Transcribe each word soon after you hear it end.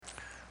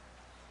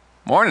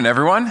Morning,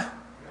 everyone.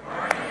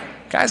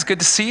 Guys, good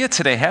to see you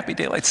today. Happy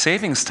Daylight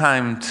Savings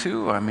Time,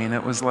 too. I mean,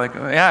 it was like,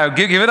 yeah,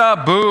 give it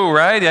up, boo,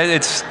 right?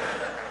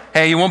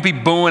 Hey, you won't be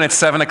booing at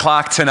 7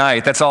 o'clock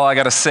tonight. That's all I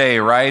got to say,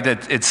 right?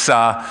 It's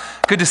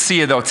good to see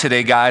you, though,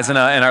 today, guys. And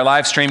our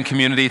live stream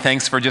community,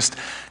 thanks for just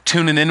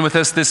tuning in with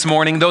us this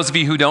morning. Those of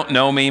you who don't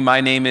know me,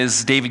 my name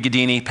is David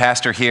Gadini,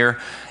 pastor here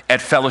at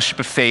Fellowship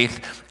of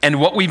Faith. And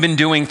what we've been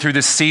doing through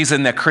this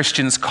season that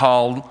Christians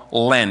call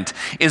Lent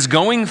is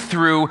going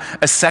through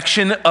a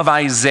section of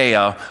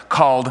Isaiah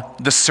called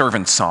the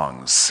Servant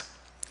Songs.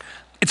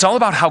 It's all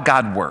about how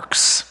God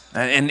works.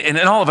 And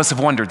all of us have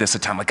wondered this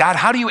at times, like, God,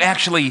 how do you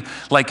actually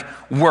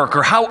work?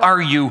 Or how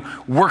are you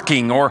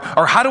working? Or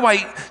how do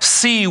I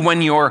see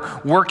when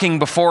you're working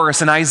before us?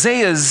 And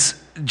Isaiah's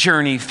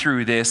journey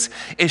through this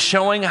is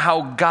showing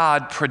how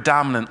God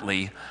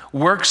predominantly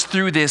works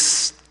through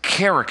this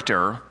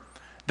character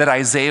that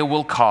Isaiah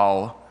will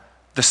call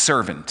the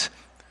servant.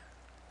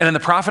 And in the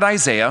prophet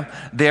Isaiah,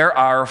 there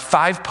are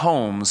 5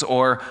 poems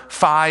or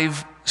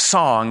 5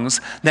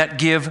 songs that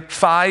give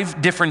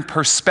 5 different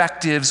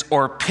perspectives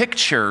or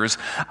pictures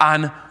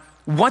on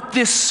what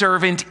this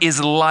servant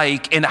is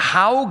like and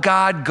how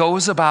God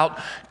goes about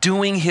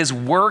doing his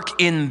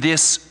work in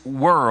this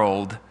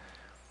world.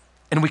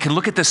 And we can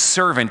look at this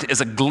servant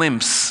as a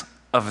glimpse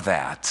of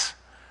that.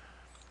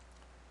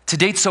 To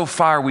date so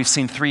far, we've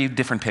seen 3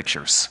 different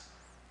pictures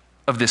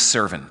of this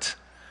servant.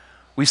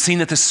 We've seen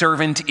that the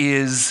servant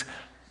is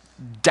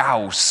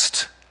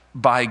doused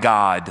by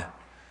God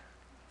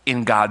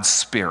in God's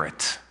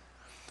Spirit.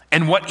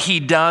 And what he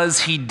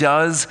does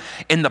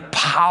in the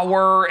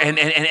power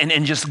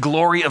and just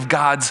glory of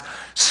God's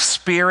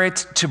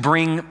Spirit to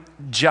bring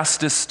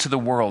justice to the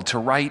world, to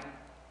right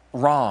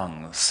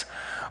wrongs.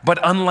 But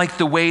unlike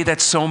the way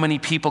that so many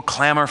people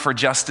clamor for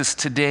justice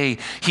today,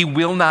 he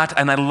will not,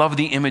 and I love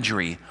the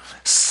imagery,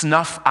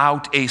 snuff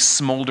out a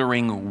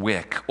smoldering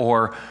wick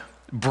or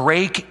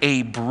break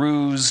a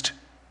bruised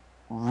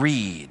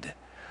reed.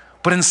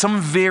 But in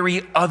some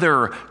very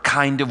other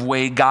kind of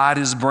way, God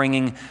is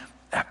bringing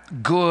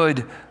good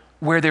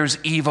where there's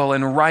evil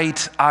and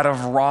right out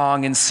of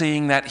wrong and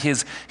seeing that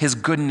his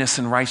goodness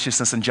and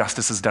righteousness and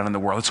justice is done in the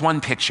world. It's one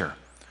picture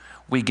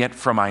we get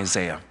from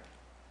Isaiah.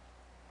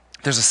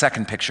 There's a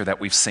second picture that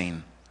we've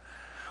seen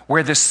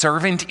where the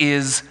servant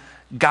is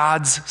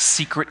God's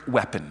secret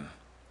weapon.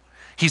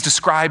 He's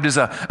described as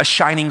a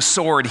shining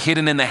sword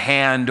hidden in the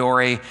hand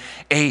or a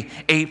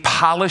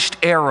polished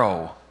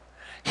arrow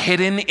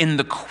hidden in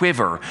the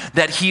quiver,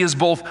 that he is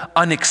both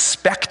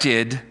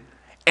unexpected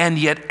and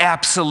yet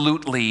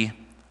absolutely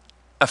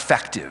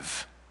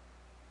effective.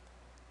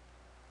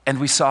 And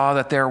we saw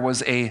that there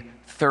was a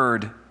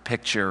third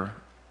picture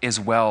as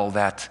well,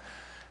 that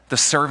the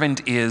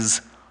servant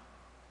is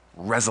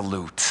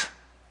resolute.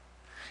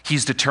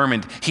 He's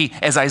determined. He,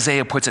 as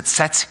Isaiah puts it,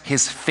 sets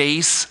his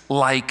face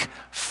like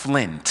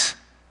flint.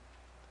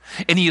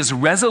 And he is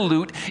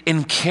resolute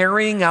in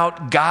carrying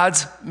out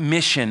God's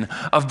mission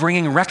of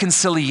bringing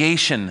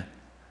reconciliation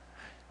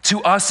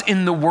to us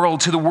in the world,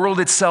 to the world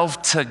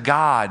itself, to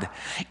God,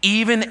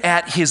 even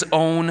at his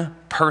own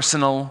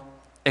personal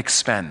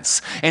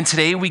expense. And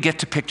today we get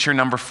to picture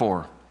number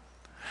 4.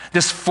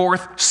 This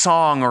 4th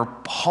song or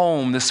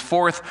poem, this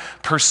 4th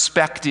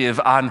perspective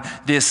on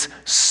this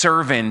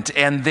servant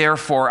and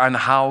therefore on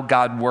how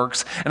God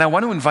works. And I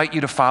want to invite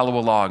you to follow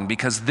along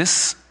because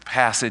this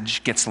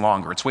passage gets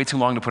longer. It's way too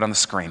long to put on the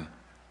screen.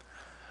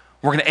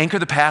 We're going to anchor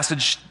the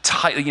passage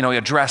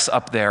address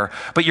up there,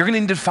 but you're going to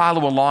need to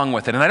follow along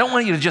with it. And I don't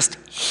want you to just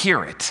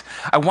hear it.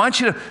 I want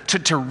you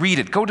to read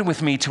it. Go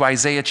with me to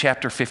Isaiah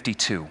chapter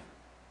 52.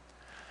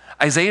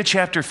 Isaiah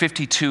chapter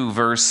 52,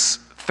 verse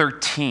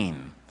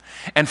 13.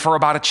 And for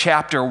about a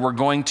chapter, we're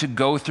going to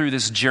go through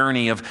this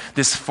journey of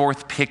this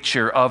 4th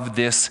picture of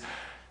this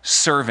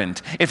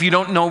servant. If you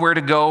don't know where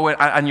to go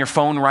on your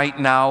phone right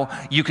now,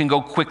 you can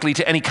go quickly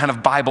to any kind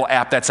of Bible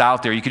app that's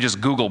out there. You could just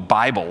Google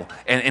Bible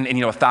and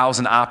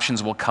 1,000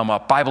 options will come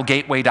up.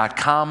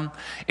 BibleGateway.com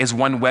is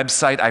one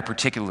website I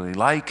particularly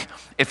like.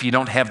 If you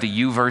don't have the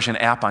YouVersion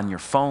app on your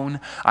phone,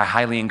 I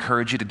highly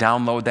encourage you to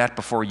download that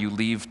before you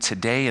leave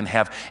today and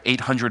have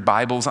 800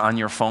 Bibles on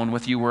your phone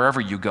with you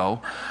wherever you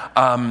go.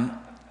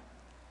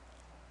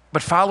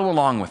 But follow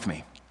along with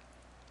me.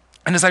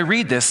 And as I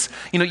read this,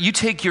 you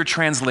take your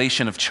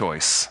translation of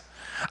choice.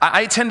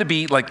 I tend to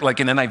be like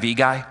an NIV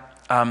guy.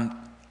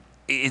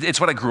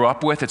 It's what I grew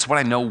up with. It's what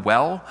I know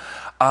well.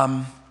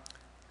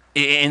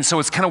 And so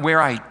it's kind of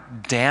where I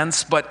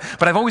dance, but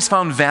I've always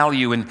found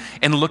value in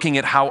looking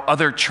at how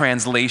other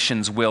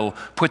translations will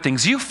put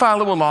things. You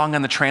follow along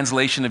on the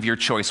translation of your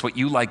choice, what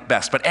you like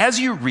best. But as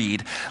you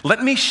read,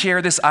 let me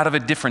share this out of a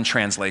different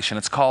translation.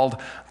 It's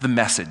called The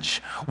Message,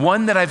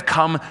 one that I've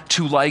come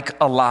to like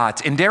a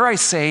lot. And dare I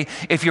say,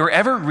 if you're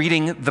ever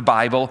reading the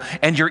Bible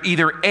and you're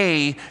either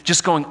A,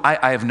 just going,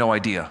 I have no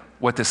idea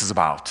what this is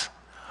about,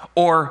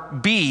 or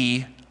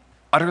B,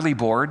 utterly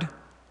bored,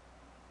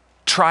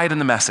 try it in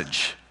The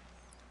Message.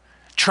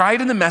 Try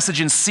it in The Message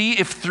and see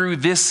if through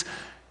this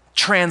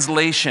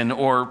translation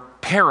or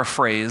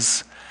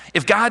paraphrase,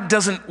 if God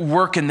doesn't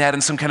work in that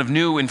in some kind of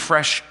new and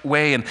fresh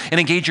way and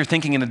engage your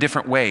thinking in a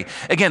different way,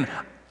 again,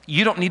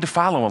 you don't need to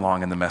follow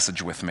along in the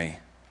message with me.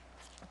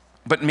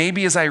 But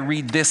maybe as I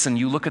read this and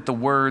you look at the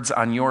words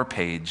on your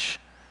page,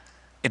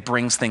 it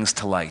brings things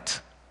to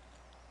light.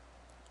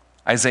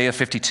 Isaiah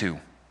 52,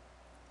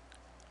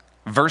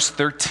 verse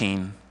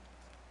 13,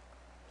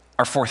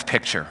 our fourth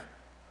picture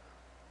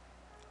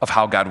of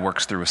how God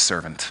works through a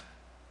servant.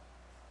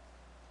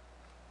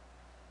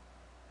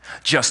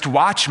 Just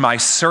watch my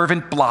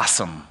servant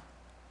blossom,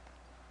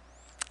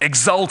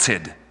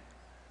 exalted,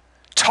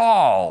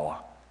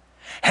 tall,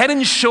 head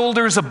and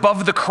shoulders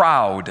above the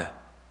crowd.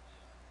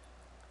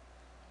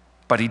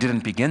 But he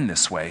didn't begin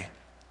this way.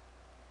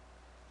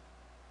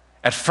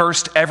 At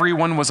first,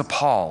 everyone was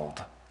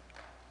appalled.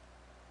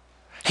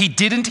 He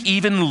didn't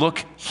even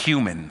look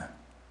human.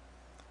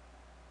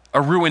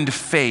 A ruined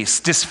face,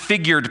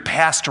 disfigured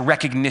past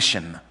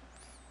recognition.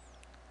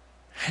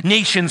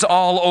 Nations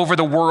all over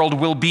the world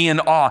will be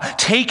in awe,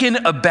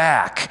 taken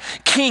aback.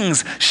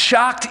 Kings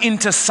shocked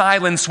into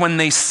silence when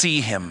they see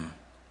him.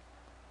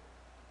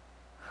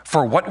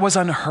 For what was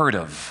unheard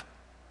of,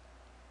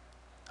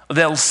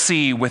 they'll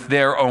see with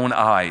their own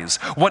eyes.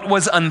 What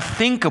was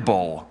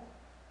unthinkable,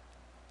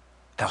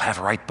 they'll have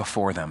right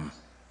before them.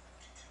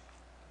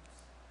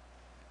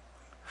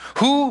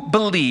 Who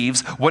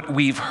believes what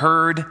we've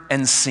heard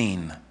and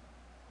seen?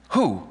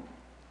 Who?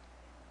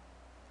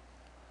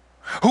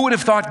 Who would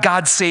have thought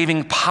God's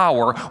saving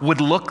power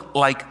would look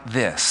like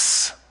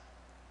this?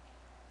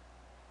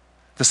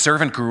 The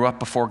servant grew up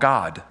before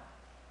God,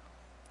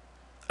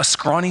 a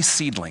scrawny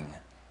seedling,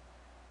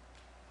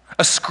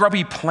 a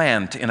scrubby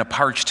plant in a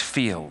parched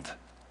field.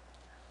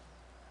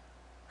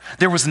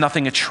 There was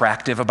nothing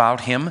attractive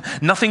about him,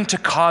 nothing to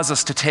cause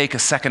us to take a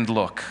second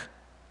look.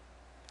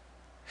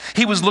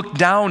 He was looked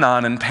down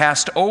on and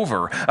passed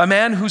over, a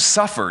man who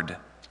suffered.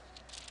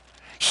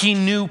 He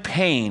knew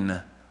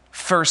pain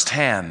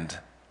firsthand.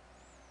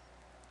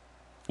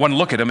 One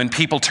look at him and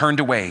people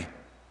turned away.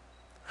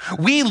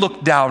 We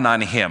looked down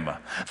on him,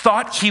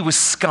 thought he was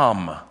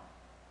scum.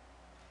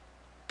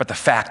 But the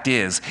fact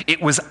is,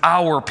 it was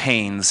our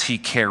pains he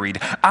carried,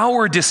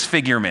 our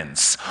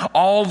disfigurements,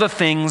 all the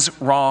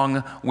things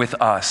wrong with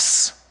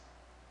us.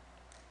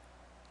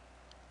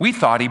 We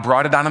thought he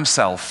brought it on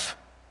himself,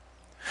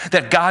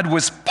 that God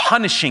was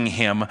punishing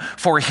him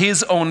for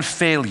his own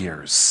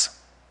failures.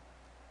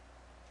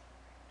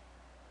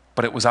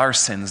 But it was our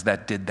sins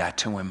that did that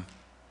to him,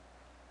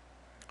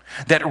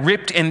 that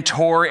ripped and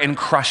tore and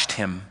crushed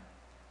him.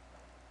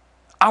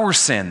 Our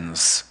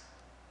sins.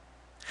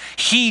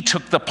 He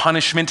took the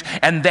punishment,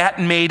 and that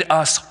made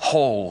us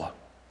whole.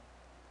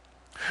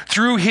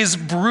 Through his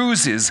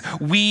bruises,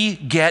 we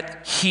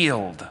get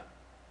healed.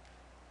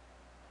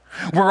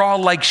 We're all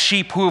like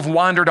sheep who have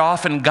wandered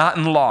off and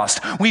gotten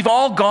lost. We've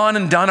all gone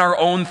and done our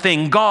own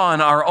thing,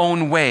 gone our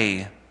own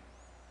way.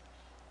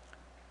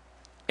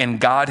 And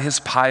God has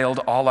piled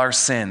all our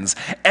sins,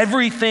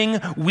 everything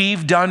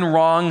we've done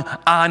wrong,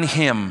 on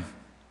him.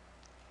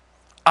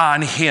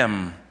 On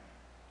him.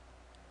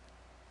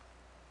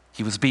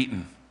 He was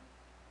beaten.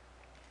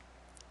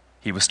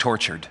 He was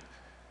tortured.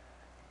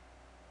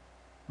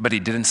 But he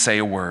didn't say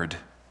a word.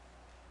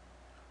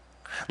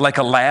 Like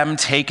a lamb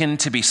taken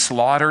to be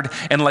slaughtered,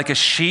 and like a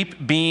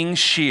sheep being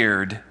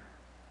sheared,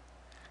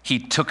 he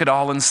took it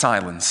all in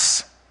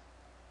silence.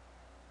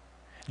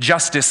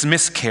 Justice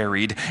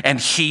miscarried, and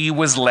he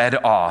was led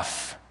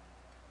off.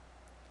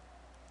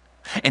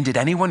 And did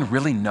anyone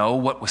really know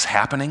what was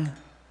happening?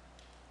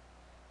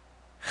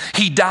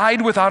 He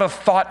died without a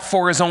thought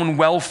for his own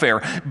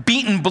welfare,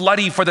 beaten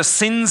bloody for the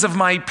sins of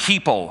my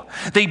people.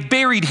 They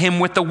buried him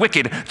with the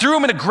wicked, threw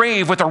him in a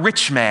grave with a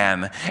rich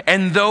man.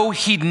 And though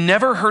he'd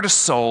never hurt a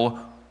soul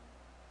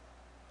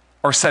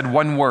or said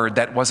one word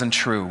that wasn't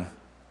true,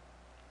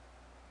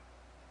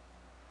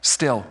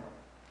 still,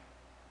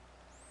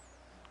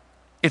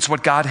 it's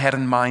what God had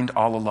in mind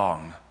all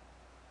along,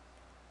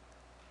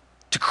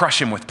 to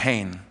crush him with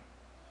pain.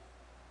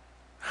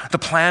 The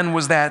plan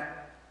was that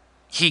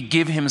he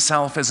give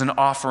himself as an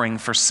offering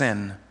for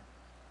sin,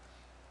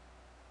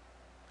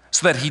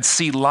 so that he'd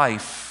see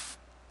life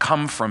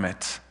come from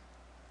it.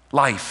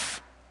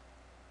 Life,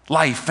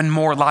 life, and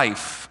more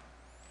life.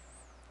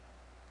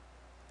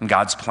 And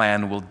God's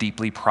plan will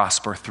deeply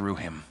prosper through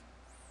him.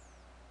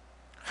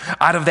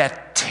 Out of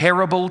that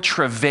terrible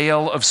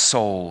travail of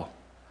soul,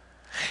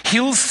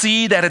 he'll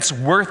see that it's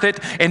worth it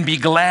and be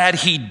glad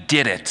he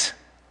did it.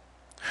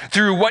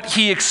 Through what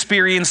he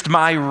experienced,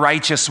 my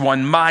righteous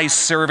one, my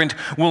servant,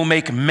 will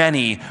make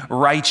many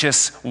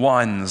righteous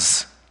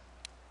ones.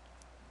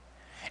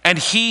 And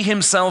he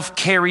himself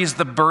carries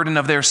the burden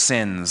of their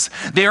sins.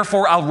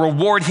 Therefore, I'll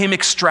reward him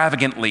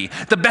extravagantly,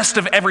 the best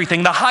of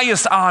everything, the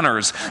highest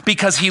honors,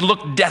 because he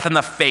looked death in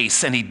the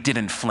face and he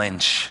didn't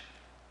flinch,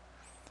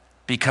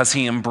 because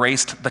he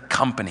embraced the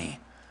company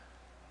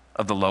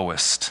of the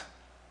lowest.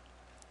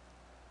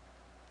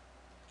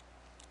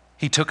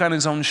 He took on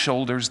his own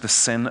shoulders the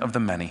sin of the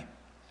many.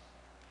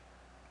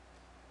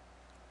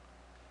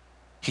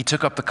 He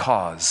took up the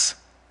cause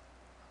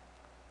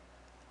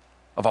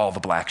of all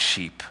the black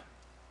sheep.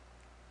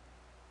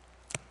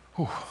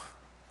 Whew.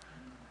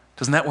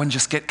 Doesn't that one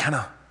just get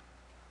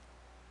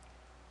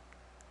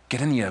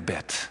in you a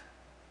bit?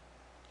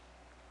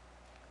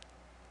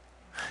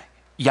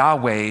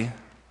 Yahweh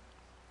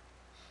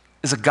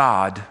is a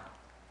God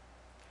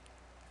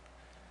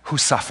who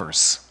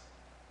suffers.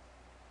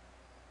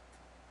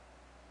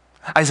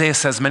 Isaiah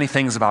says many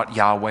things about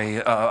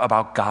Yahweh,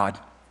 about God.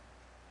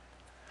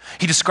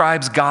 He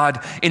describes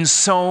God in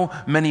so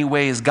many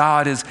ways.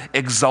 God is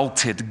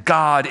exalted.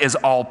 God is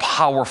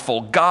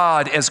all-powerful.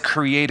 God as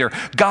creator.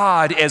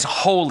 God as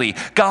holy.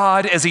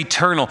 God as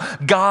eternal.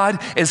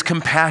 God as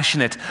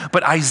compassionate.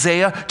 But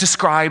Isaiah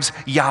describes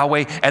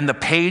Yahweh, and the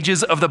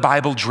pages of the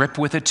Bible drip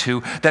with it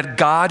too, that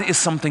God is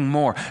something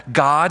more.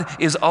 God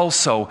is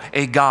also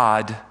a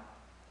God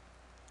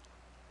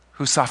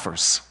who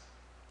suffers.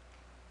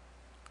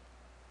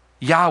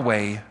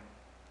 Yahweh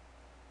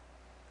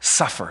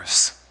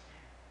suffers.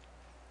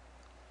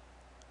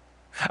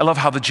 I love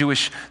how the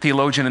Jewish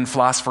theologian and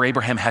philosopher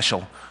Abraham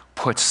Heschel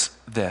puts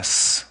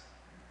this.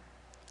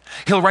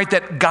 He'll write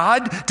that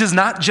God does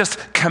not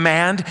just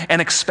command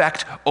and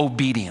expect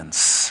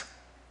obedience,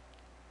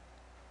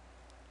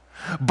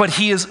 but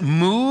he is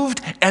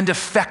moved and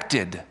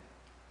affected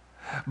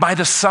by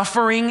the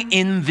suffering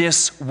in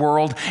this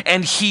world,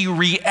 and he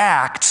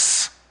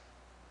reacts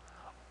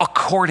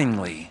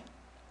accordingly.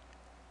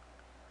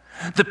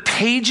 The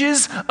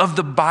pages of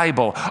the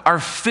Bible are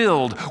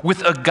filled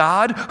with a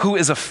God who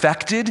is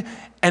affected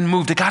and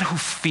moved, a God who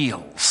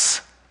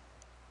feels,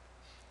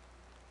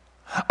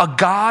 a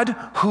God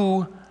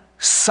who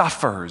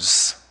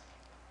suffers,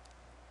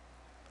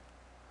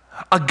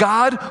 a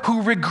God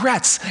who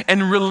regrets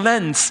and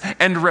relents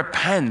and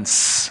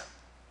repents,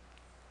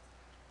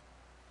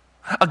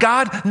 a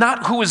God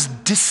not who is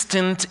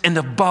distant and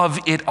above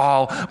it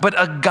all, but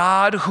a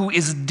God who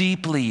is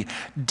deeply,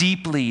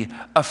 deeply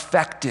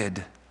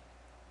affected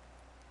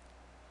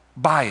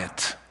by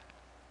it.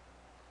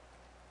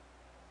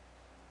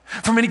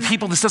 For many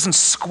people, this doesn't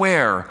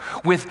square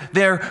with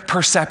their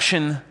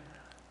perception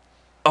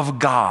of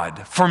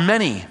God. For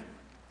many,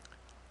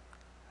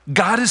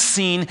 God is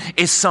seen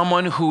as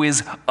someone who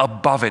is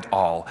above it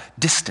all,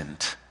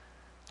 distant,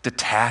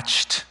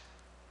 detached,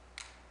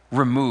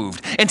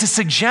 removed. And to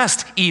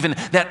suggest even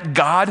that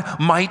God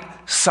might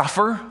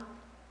suffer,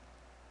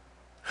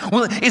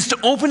 well, is to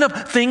open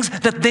up things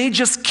that they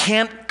just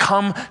can't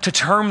come to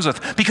terms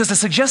with. Because to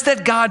suggest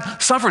that God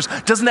suffers,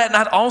 doesn't that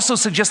not also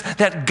suggest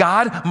that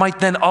God might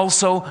then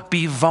also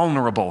be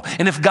vulnerable?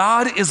 And if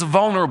God is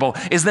vulnerable,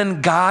 is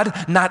then God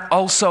not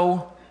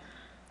also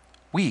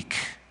weak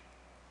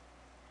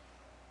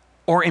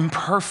or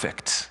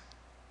imperfect?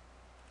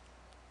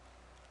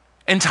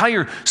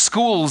 Entire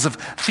schools of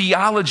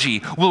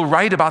theology will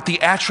write about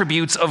the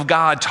attributes of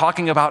God,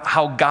 talking about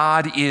how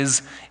God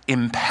is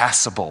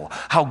impassible,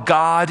 how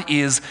God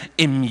is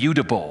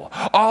immutable.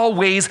 All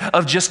ways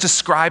of just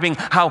describing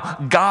how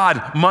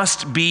God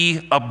must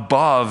be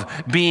above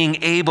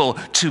being able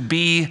to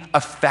be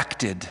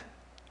affected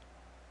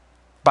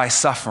by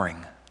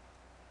suffering.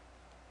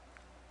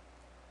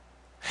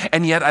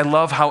 And yet I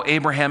love how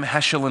Abraham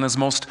Heschel, in his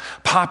most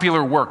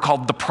popular work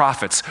called The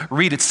Prophets,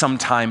 read it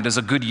sometime, it is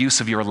a good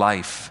use of your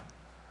life,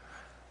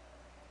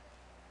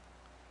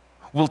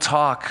 will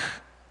talk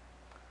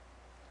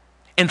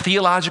in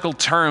theological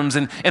terms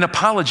and in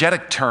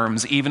apologetic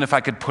terms, even if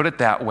I could put it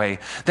that way,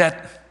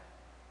 that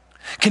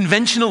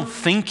conventional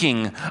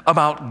thinking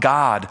about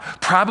God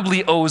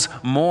probably owes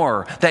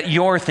more that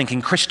your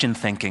thinking, Christian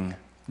thinking,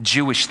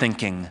 Jewish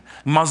thinking,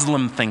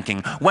 Muslim thinking,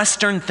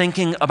 Western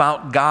thinking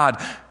about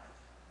God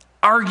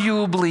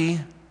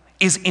arguably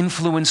is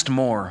influenced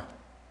more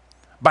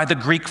by the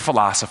Greek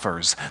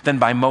philosophers than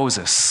by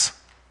Moses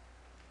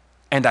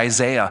and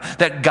Isaiah.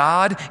 That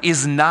God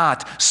is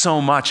not so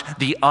much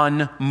the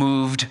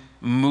unmoved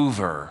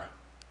mover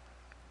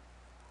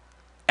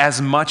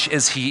as much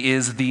as he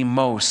is the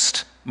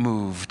most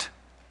moved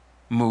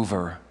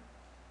mover.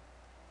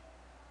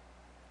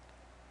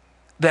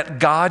 That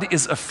God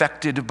is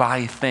affected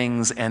by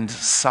things and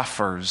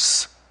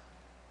suffers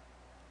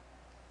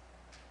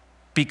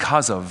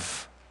because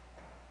of,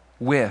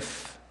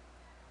 with,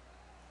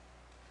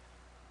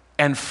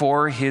 and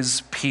for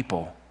his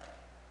people.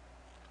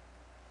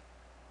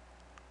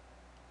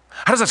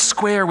 How does that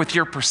square with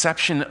your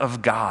perception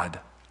of God?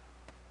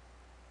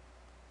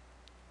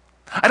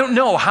 I don't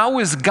know. How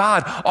is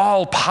God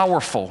all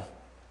powerful?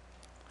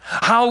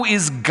 How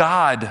is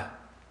God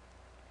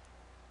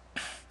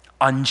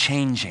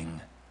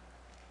unchanging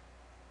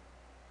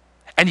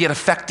and yet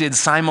affected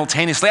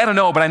simultaneously? I don't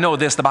know, but I know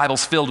this. The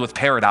Bible's filled with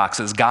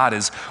paradoxes. God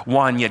is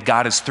one, yet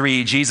God is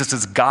three. Jesus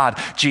is God.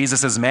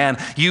 Jesus is man.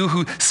 You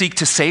who seek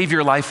to save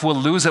your life will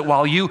lose it,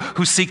 while you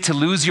who seek to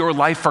lose your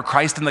life for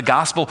Christ and the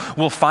gospel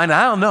will find it.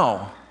 I don't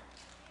know.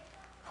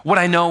 What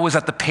I know is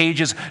that the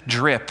pages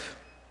drip.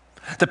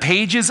 The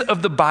pages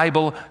of the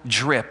Bible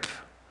drip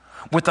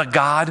with a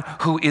God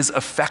who is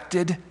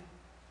affected,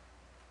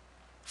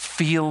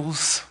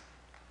 feels,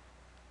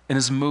 and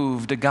is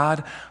moved, a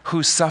God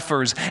who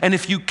suffers. And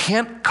if you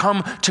can't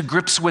come to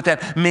grips with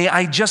that, may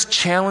I just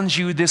challenge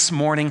you this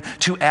morning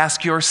to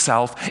ask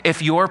yourself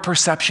if your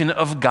perception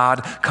of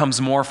God comes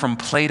more from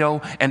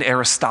Plato and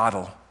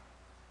Aristotle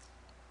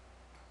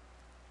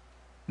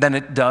than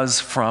it does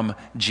from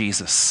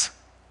Jesus.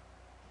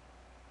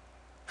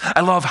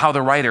 I love how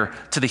the writer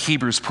to the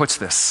Hebrews puts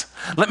this.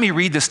 Let me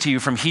read this to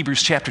you from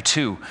Hebrews chapter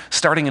 2,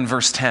 starting in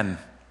verse 10.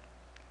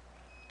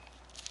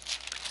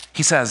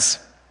 He says,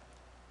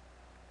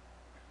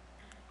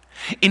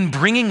 "In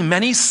bringing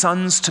many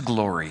sons to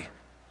glory,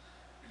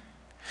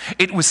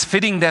 it was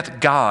fitting that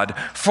God,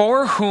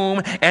 for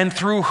whom and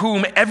through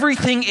whom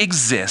everything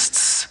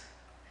exists,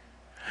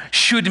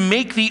 should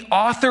make the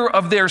author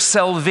of their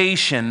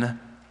salvation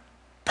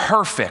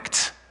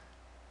perfect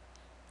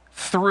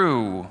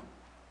through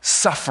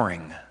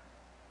suffering."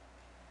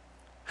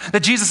 That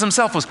Jesus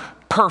himself was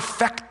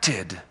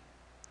perfected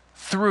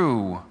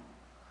through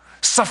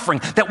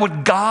suffering. That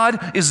what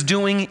God is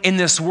doing in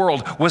this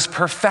world was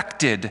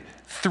perfected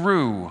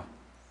through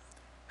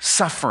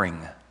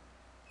suffering.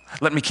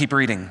 Let me keep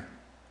reading.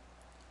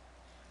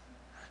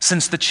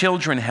 "Since the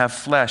children have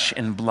flesh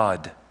and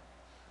blood,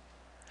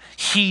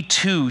 he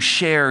too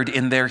shared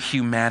in their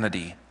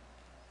humanity,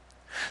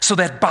 so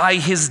that by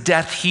his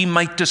death he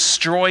might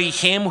destroy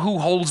him who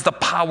holds the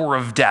power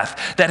of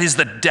death, that is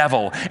the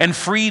devil, and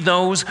free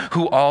those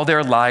who all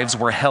their lives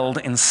were held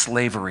in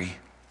slavery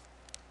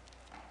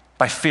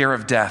by fear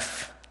of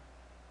death,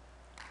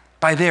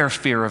 by their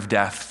fear of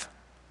death.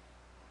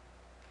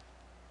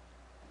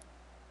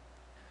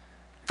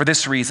 For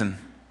this reason,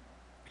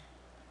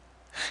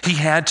 he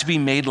had to be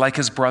made like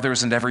his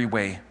brothers in every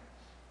way,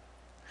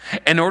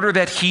 in order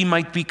that he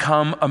might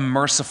become a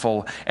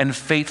merciful and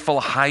faithful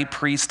high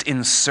priest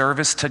in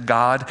service to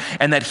God,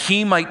 and that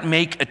he might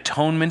make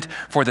atonement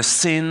for the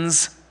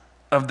sins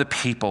of the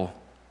people.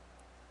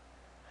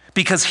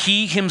 Because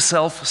he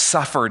himself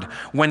suffered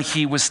when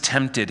he was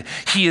tempted,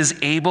 he is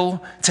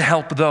able to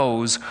help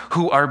those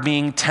who are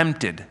being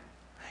tempted."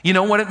 You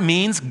know what it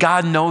means?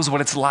 God knows what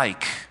it's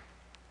like.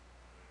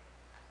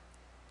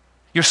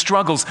 Your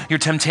struggles, your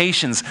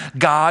temptations,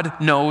 God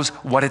knows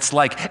what it's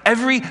like.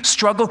 Every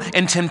struggle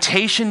and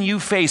temptation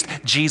you faced,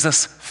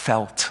 Jesus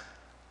felt.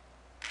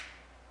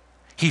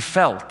 He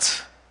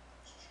felt.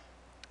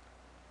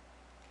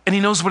 And he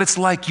knows what it's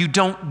like. You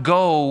don't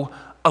go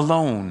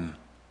alone.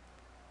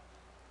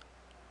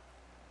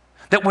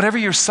 That whatever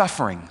you're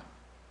suffering,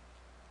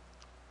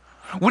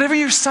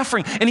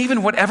 and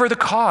even whatever the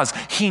cause,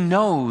 he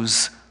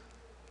knows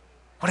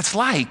what it's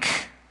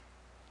like.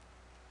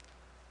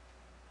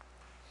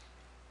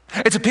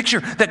 It's a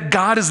picture that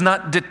God is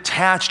not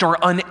detached or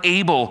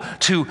unable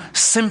to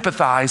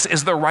sympathize,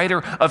 as the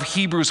writer of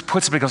Hebrews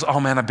puts it, because, oh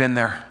man, I've been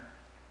there.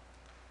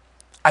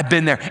 I've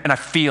been there and I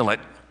feel it.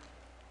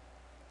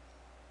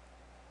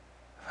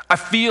 I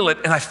feel it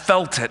and I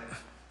felt it.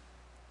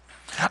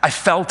 I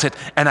felt it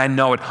and I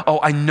know it. Oh,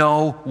 I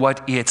know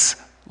what it's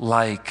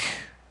like.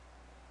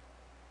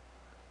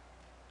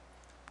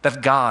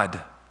 That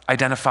God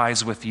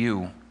identifies with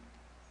you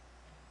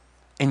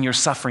in your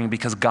suffering,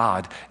 because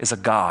God is a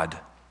God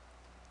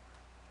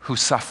who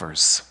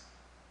suffers.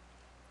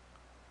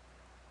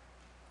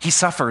 He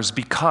suffers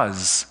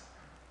because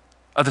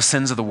of the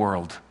sins of the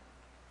world.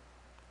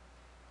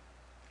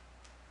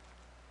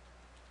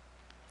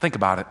 Think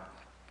about it.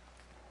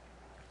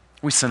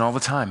 We sin all the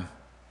time.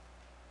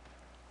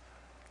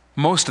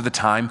 Most of the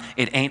time,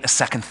 it ain't a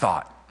second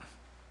thought.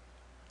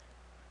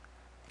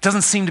 It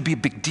doesn't seem to be a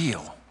big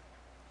deal.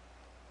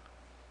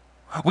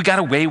 We got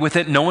away with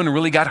it. No one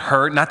really got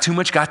hurt. Not too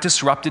much got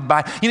disrupted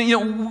by. You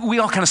know, we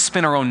all kind of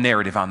spin our own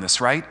narrative on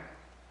this, right?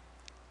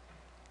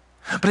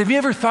 But have you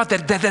ever thought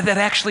that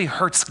actually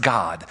hurts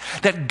God?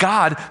 That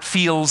God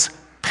feels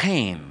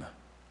pain?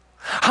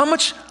 How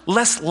much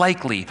less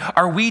likely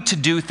are we to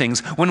do things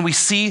when we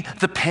see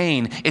the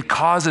pain it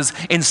causes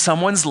in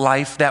someone's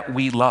life that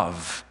we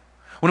love?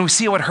 When we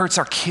see how it hurts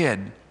our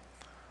kid,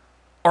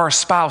 or our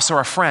spouse, or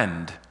a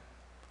friend?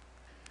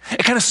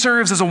 It kind of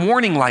serves as a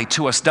warning light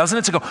to us, doesn't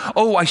it? To go,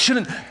 oh, I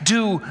shouldn't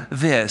do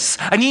this.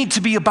 I need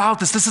to be about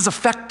this. This is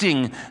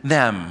affecting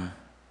them.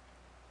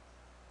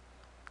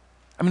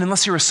 I mean,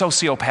 unless you're a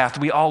sociopath,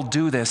 we all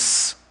do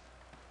this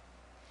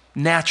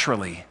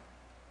naturally.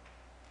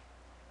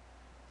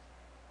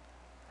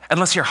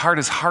 Unless your heart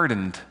is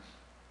hardened.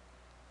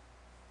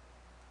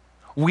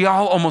 We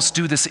all almost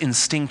do this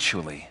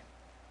instinctually.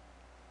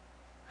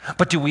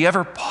 But do we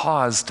ever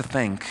pause to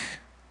think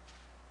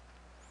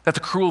that the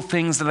cruel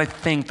things that I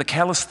think, the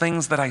callous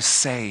things that I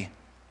say,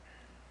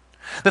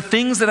 the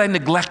things that I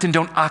neglect and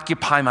don't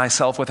occupy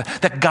myself with,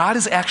 that God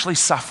is actually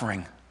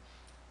suffering?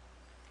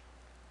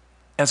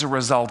 As a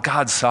result,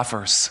 God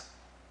suffers.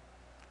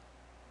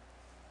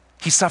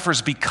 He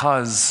suffers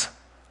because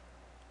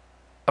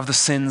of the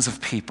sins of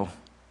people.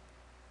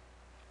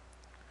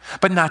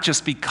 But not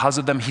just because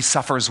of them, he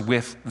suffers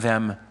with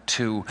them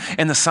too.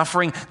 And the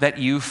suffering that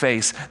you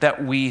face,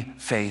 that we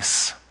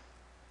face,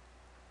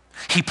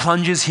 He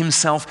plunges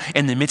himself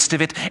in the midst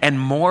of it, and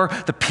more,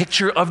 the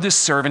picture of this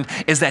servant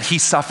is that he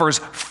suffers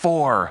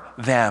for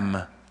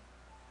them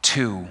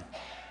too.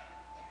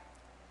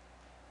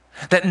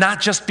 That not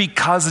just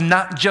because,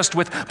 not just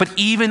with, but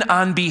even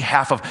on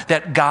behalf of,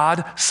 that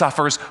God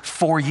suffers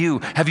for you.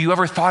 Have you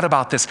ever thought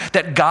about this?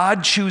 That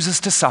God chooses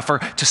to suffer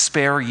to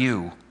spare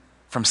you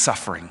from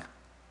suffering.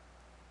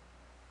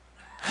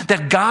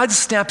 That God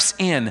steps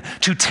in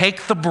to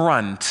take the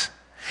brunt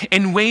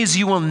in ways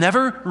you will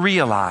never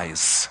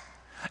realize,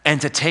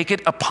 and to take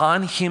it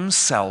upon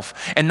himself,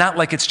 and not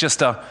like it's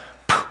just a,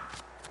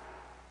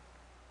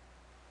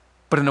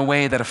 but in a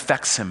way that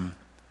affects him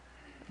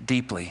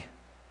deeply.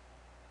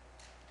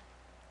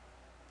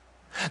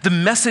 The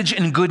message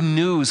and good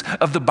news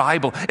of the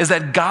Bible is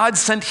that God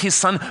sent his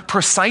Son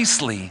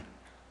precisely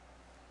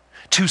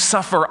to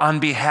suffer on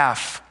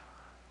behalf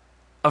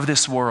of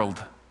this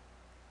world.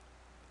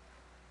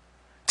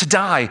 To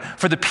die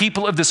for the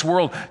people of this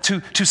world,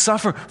 to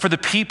suffer for the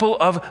people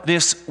of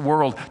this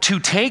world, to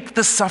take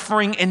the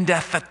suffering and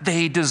death that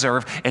they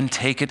deserve and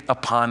take it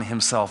upon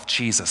himself.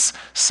 Jesus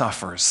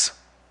suffers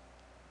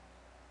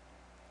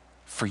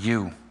for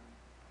you.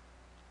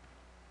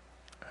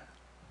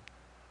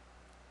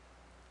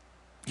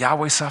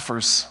 Yahweh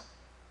suffers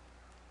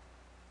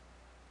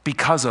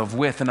because of,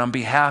 with, and on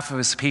behalf of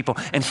his people,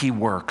 and he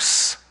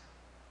works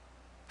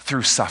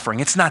through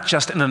suffering. It's not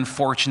just an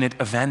unfortunate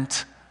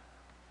event.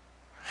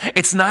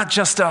 It's not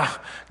just a,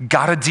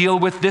 gotta deal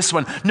with this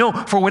one. No,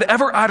 for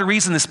whatever odd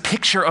reason, this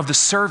picture of the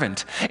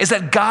servant is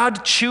that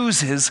God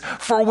chooses,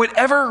 for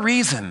whatever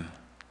reason,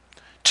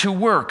 to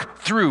work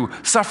through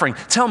suffering.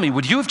 Tell me,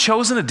 would you have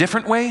chosen a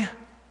different way?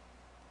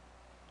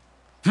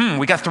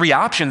 We got 3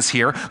 options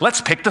here. Let's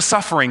pick the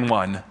suffering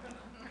one.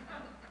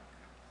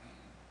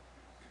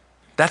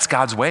 That's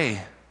God's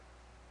way.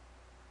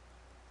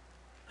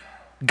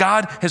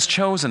 God has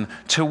chosen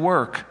to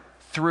work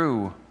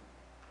through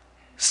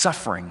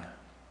suffering.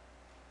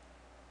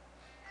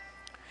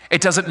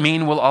 It doesn't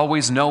mean we'll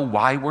always know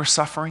why we're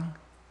suffering.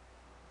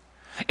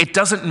 It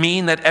doesn't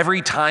mean that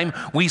every time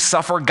we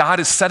suffer, God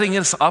is setting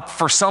us up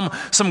for some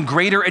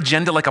greater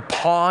agenda, like a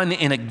pawn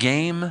in a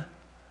game.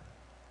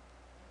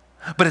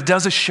 But it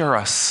does assure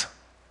us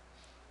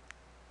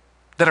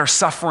that our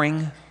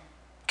suffering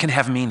can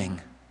have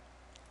meaning,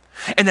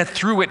 and that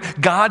through it,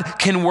 God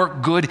can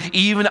work good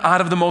even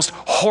out of the most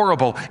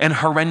horrible and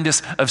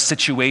horrendous of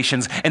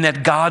situations, and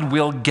that God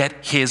will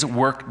get his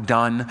work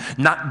done,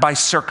 not by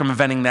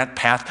circumventing that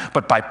path,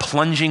 but by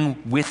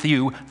plunging with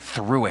you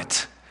through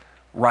it,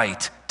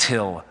 right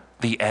till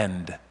the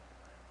end.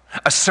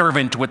 A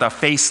servant with a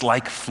face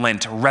like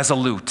flint,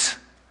 resolute,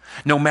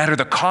 no matter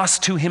the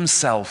cost to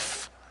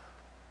himself,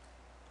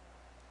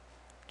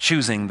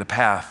 choosing the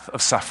path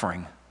of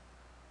suffering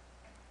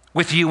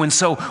with you. And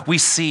so we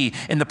see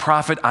in the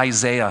prophet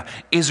Isaiah,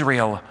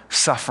 Israel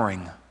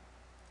suffering.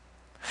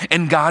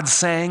 And God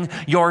saying,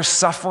 your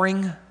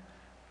suffering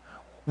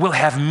will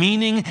have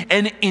meaning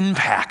and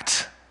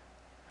impact,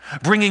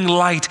 bringing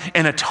light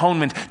and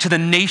atonement to the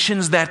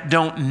nations that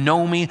don't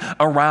know me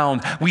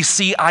around. We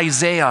see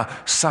Isaiah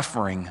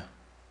suffering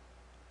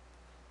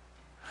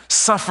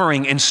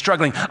and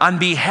struggling on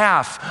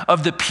behalf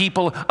of the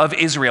people of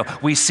Israel.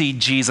 We see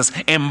Jesus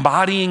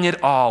embodying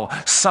it all,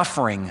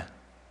 suffering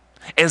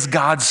as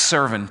God's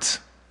servant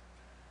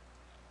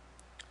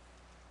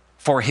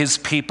for his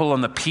people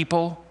and the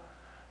people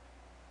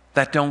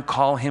that don't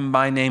call him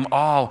by name,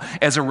 all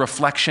as a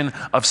reflection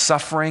of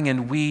suffering,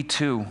 and we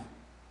too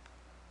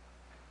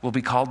will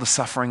be called to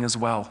suffering as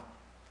well.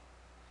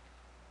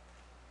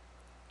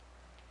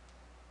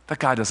 But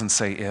God doesn't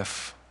say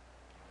if,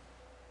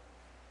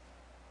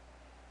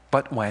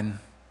 but when.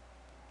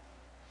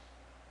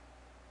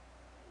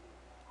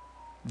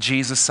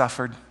 Jesus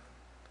suffered,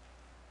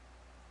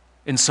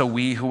 and so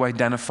we who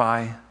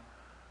identify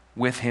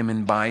with him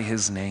and by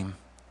his name,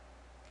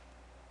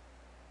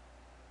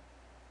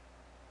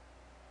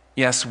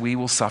 yes, we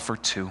will suffer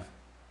too.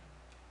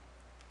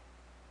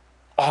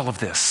 All of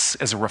this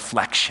is a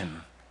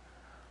reflection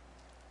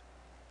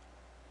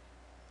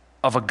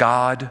of a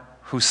God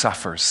who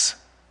suffers.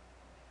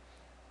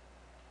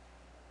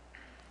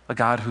 A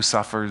God who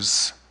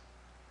suffers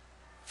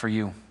for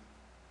you.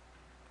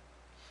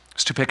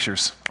 There's 2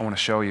 pictures I want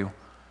to show you.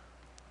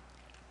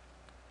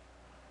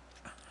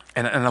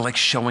 And I like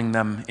showing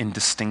them in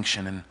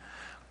distinction and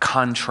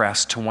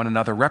contrast to one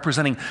another,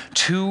 representing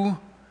 2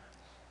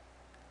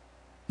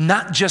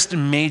 not just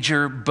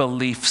major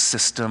belief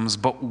systems,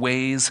 but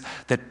ways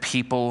that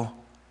people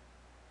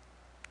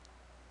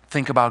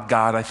think about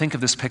God. I think of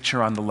this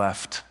picture on the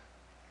left.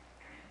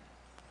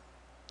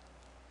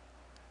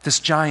 This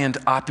giant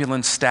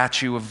opulent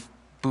statue of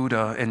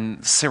Buddha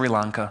in Sri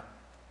Lanka,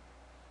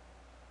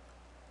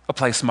 a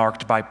place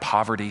marked by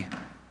poverty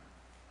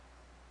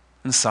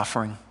and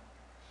suffering,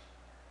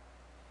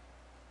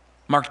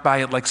 marked by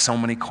it like so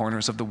many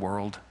corners of the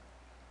world.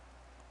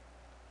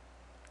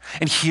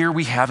 And here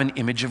we have an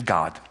image of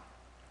God.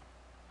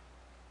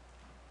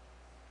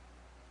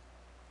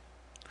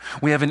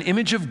 We have an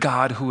image of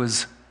God who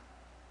is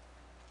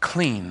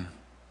clean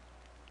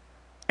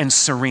and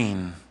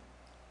serene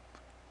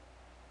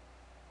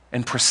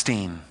and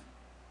pristine,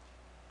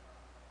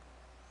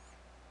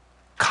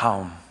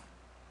 calm,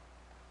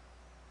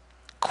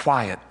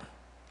 quiet,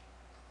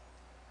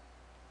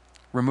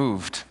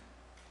 removed,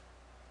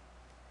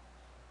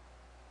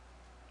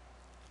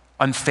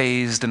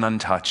 unfazed and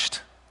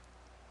untouched,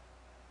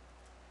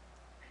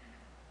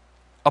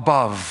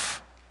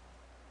 above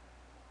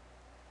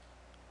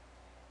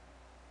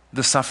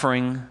the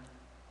suffering,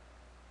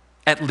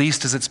 at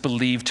least as it's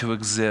believed to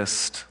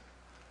exist,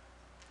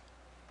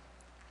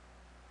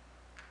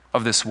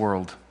 of this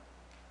world.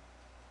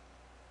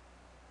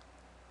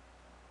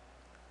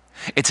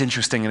 It's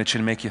interesting, and it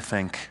should make you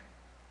think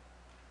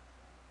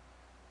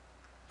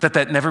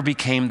that never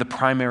became the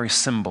primary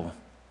symbol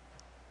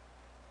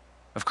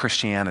of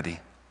Christianity.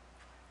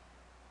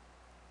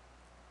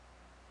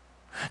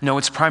 No,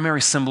 its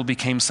primary symbol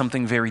became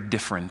something very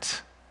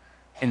different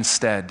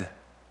instead.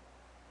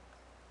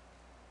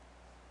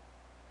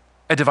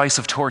 A device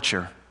of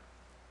torture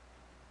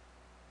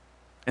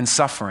and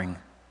suffering,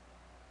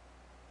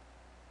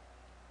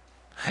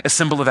 a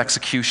symbol of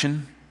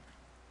execution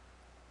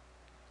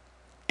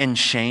and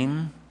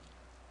shame.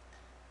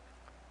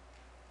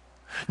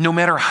 No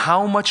matter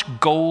how much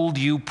gold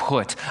you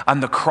put on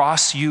the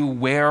cross you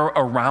wear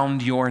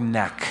around your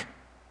neck,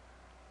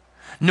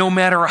 no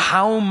matter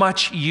how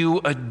much you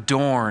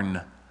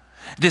adorn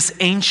this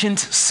ancient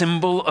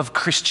symbol of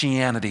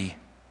Christianity,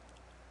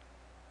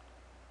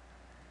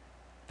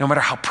 no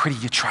matter how pretty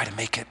you try to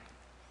make it,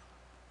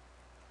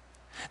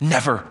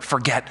 never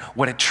forget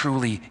what it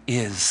truly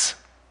is.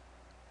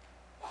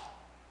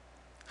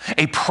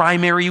 A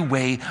primary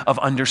way of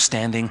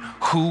understanding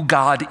who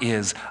God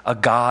is, a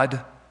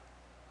God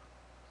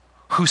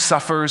who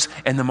suffers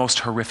in the most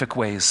horrific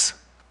ways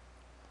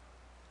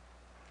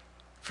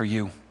for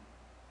you.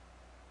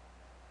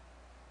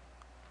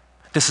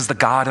 This is the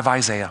God of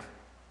Isaiah,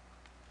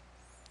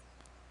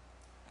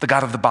 the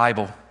God of the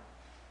Bible,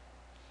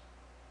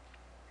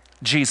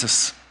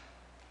 Jesus,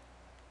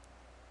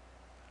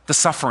 the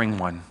suffering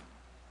one,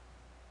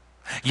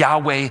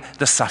 Yahweh,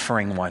 the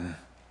suffering one,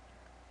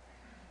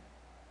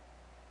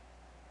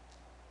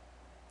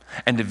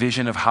 and a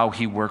vision of how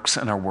he works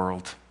in our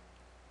world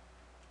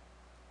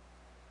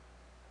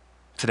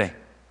today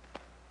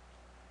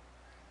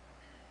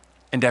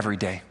and every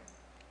day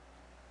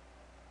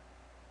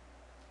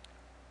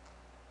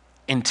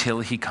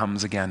until he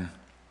comes again.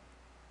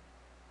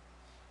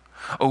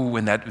 Oh,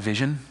 and that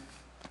vision,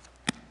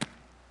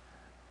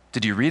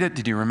 did you read it?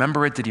 Did you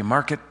remember it? Did you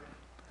mark it?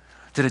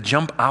 Did it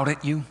jump out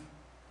at you?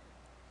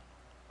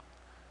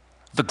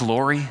 The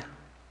glory,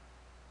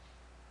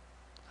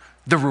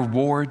 the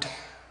reward,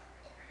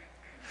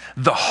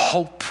 the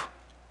hope,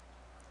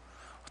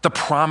 the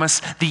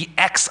promise, the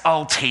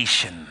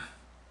exaltation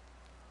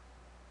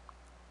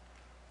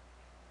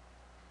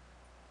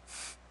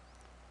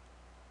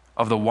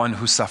of the one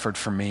who suffered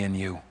for me and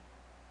you.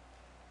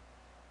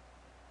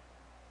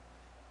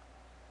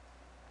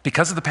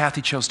 Because of the path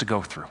he chose to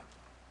go through.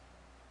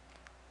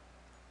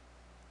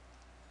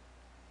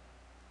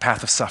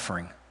 Path of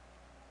suffering.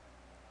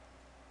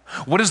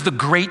 What does the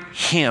great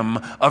hymn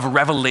of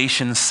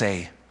Revelation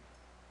say?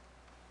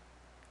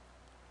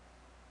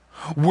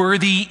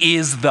 Worthy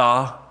is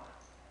the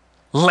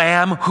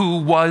Lamb who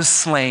was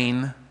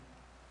slain.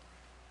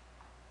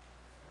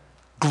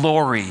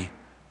 Glory,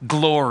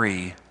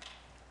 glory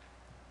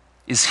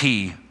is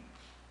he.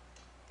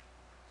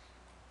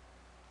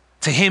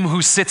 To him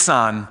who sits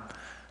on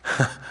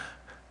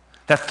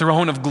that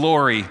throne of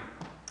glory,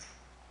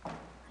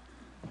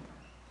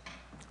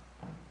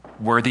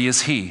 worthy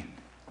is he.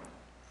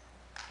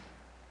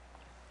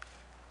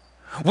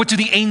 What do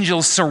the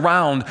angels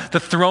surround the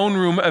throne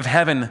room of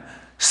heaven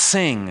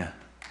sing?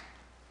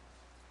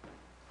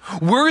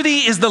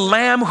 Worthy is the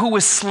Lamb who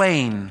was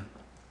slain.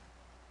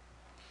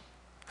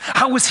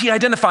 How was he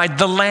identified?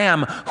 The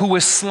Lamb who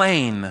was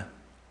slain.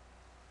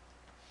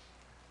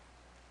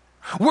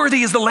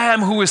 Worthy is the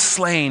Lamb who was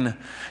slain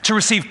to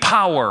receive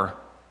power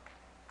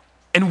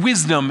and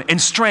wisdom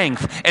and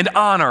strength and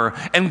honor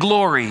and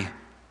glory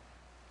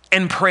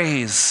and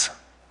praise.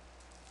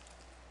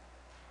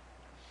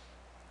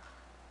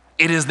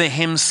 It is the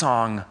hymn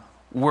song,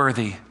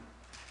 worthy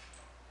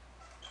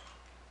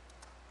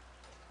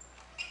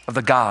of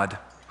the God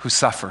who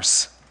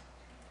suffers.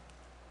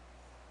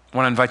 I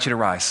want to invite you to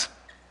rise.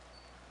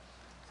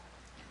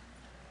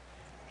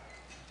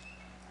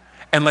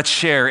 And let's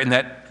share in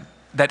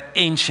that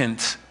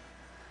ancient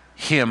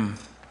hymn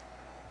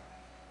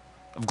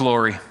of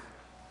glory.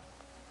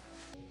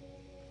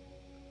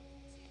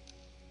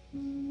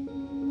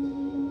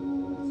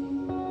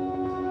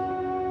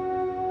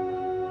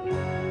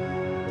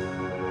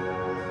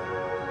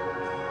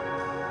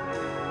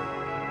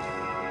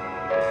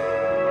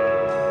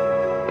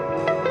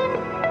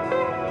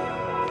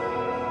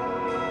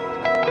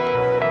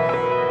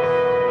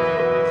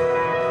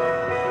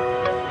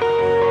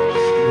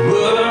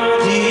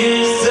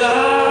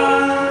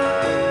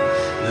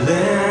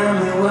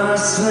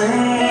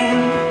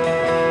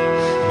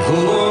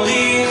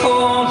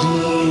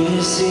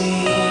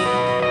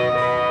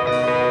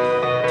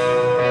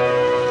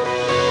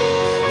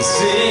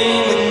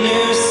 Sing a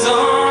new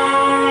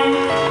song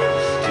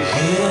to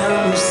him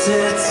who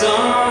sits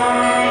on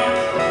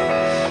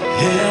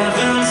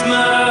heaven's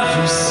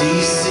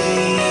mercy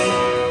seat.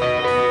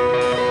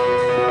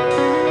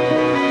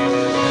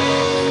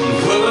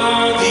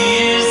 Worthy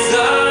is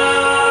the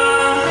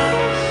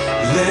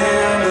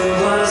Lamb who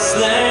was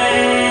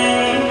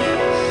slain.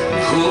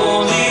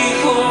 Holy,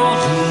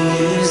 holy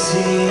is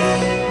He.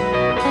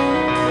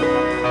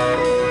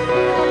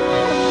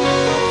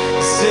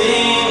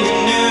 Sing a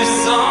new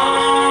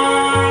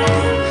song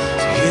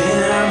to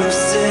Him who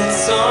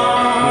sits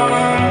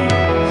on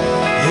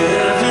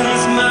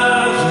heaven's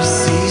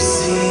mercy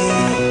seat.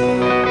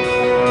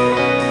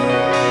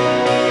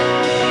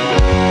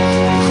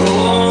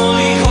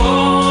 Holy,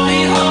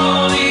 holy,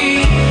 holy,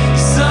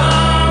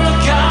 Son of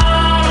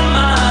God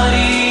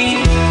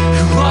Almighty,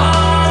 who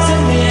was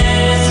and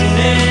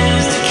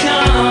is to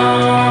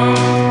come.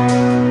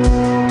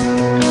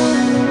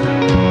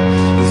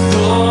 With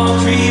all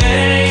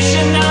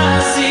creation I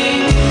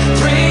sing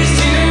praise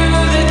to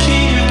the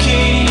King of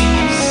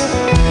Kings.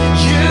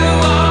 You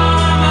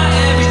are my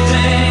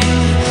everything,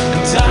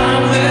 and I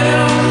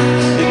will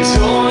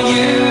adore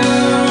you.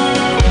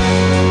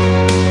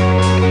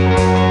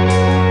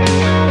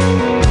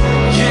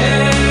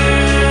 Yeah,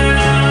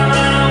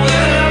 I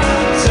will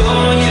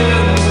adore you.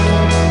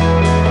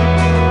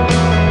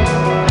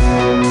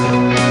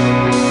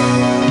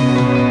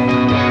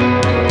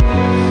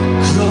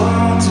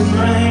 Cloaked in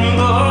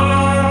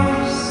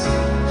rainbows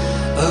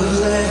of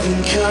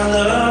living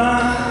color,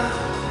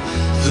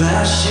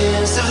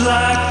 flashes of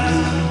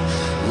lightning,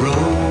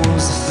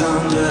 rolls of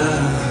thunder.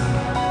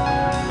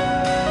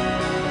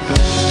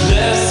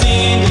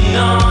 Blessing and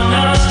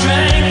honor,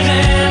 strength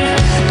and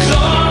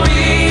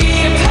glory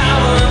and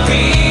power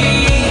be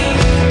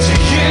to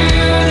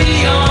you, the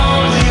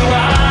only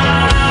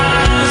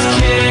wise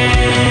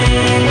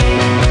King.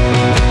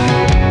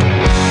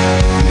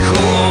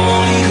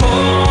 Holy,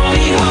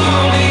 holy,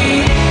 holy,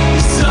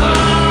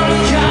 Son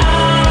of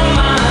God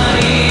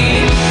Almighty,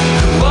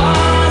 who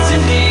was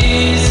and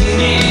is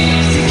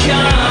to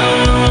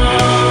come.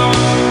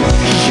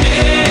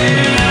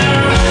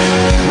 Yeah,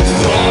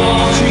 with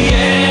all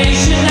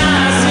creation I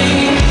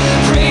sing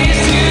praise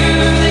to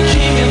the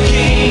King of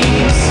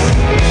Kings.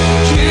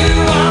 You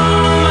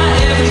are my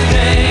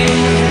everything,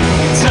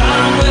 and I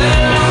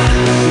will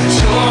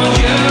adore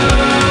you.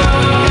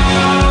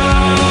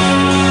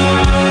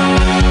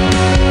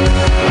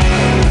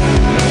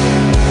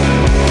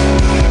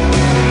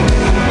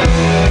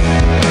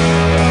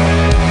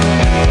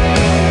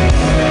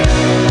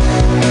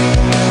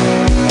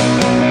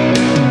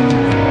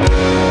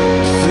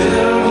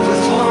 Filled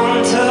with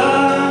wonder,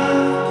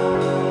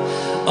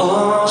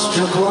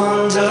 awestruck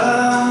wonder,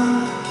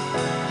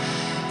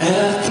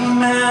 at the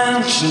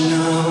mention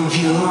of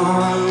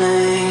your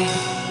name.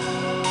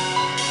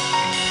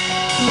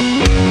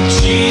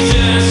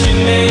 Jesus, your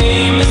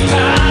name is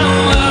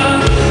power,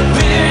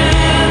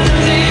 with the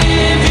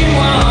living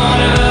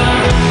water,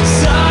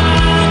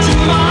 such a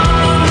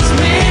marvelous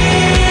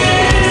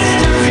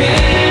mystery.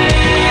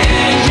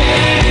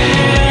 Yeah.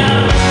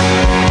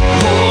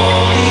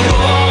 Holy,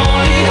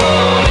 holy,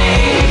 holy,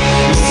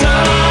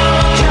 Son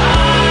of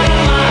God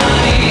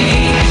Almighty,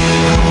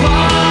 who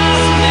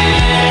was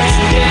and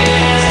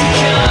is to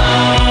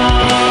come.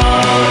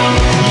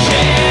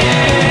 Yeah,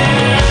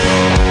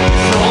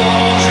 with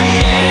all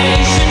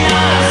creation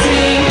I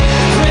sing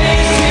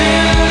praise to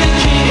the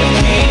King of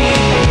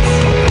Kings.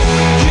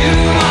 You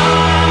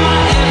are my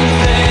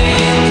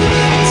everything,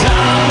 and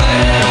I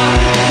will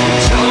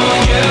adore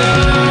you.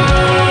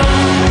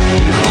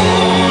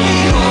 Holy,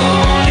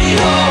 holy,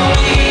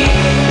 holy,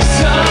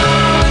 Son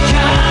of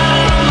God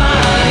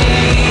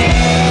Almighty,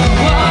 who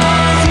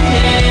was and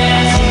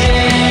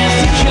is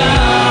to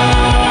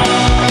come.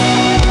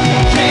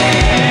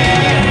 Yeah,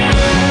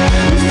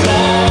 with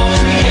all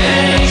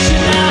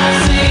creation I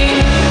sing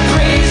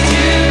praise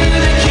to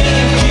the King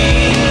of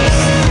Kings.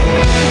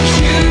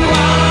 You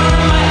are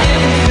my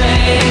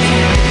everything,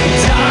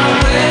 and I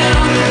will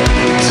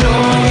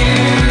adore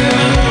you.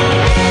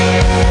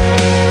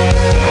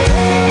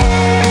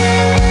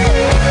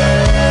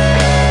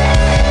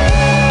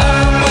 I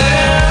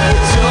will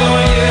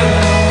adore you.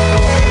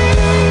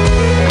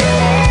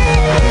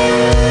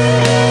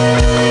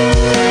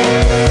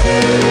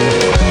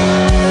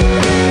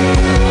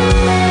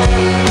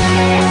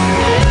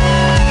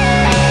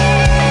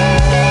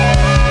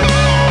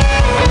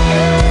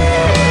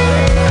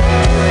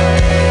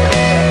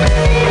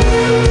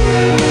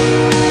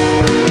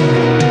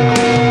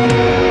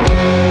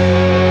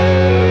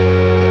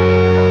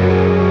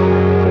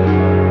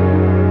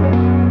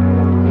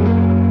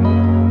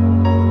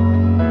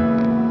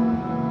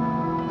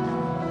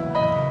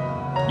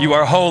 You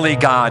are holy,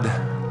 God.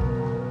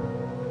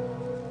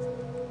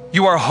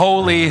 You are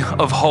holy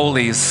of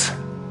holies.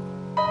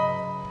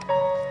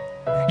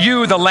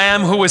 You, the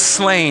Lamb who was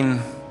slain.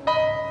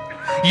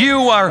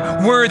 You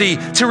are worthy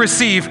to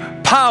receive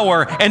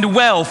power and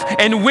wealth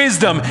and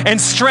wisdom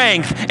and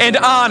strength and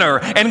honor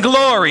and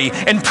glory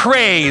and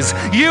praise.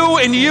 You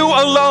and you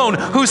alone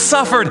who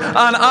suffered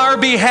on our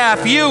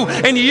behalf. You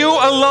and you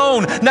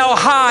alone, now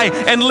high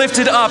and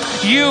lifted up.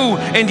 You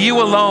and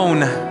you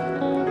alone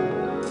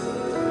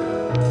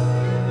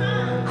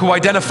who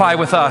identify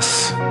with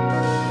us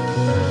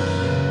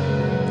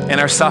in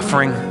our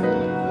suffering.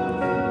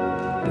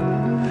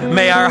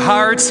 May our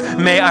hearts,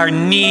 may our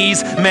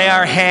knees, may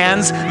our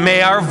hands,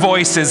 may our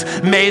voices,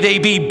 may they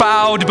be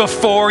bowed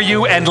before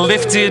you and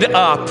lifted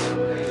up,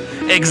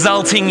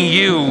 exalting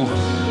you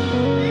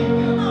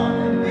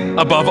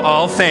above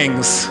all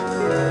things.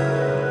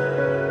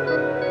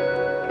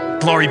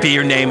 Glory be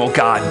your name, O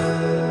God.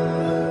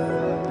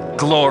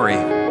 Glory.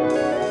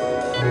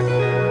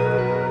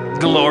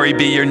 Glory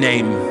be your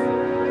name.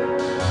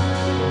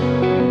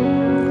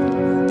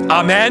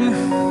 Amen.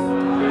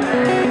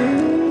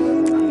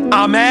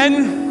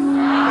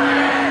 Amen.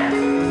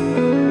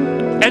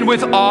 Amen. And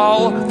with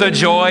all the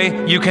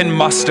joy you can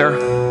muster,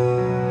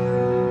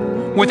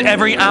 with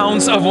every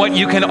ounce of what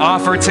you can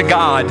offer to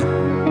God.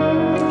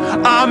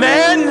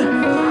 Amen.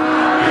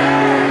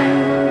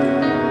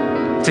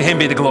 Amen. To him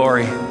be the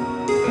glory,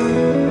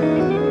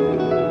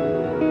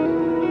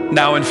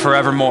 now and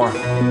forevermore.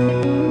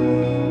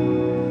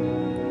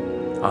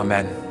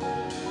 Amen.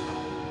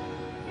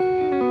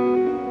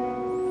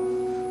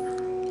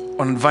 I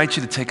want to invite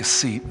you to take a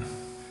seat.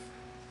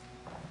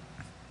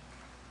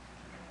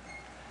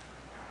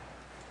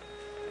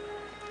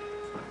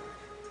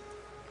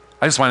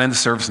 I just want to end the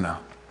service now.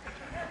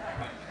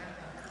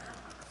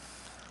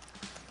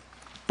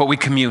 But we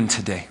commune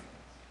today.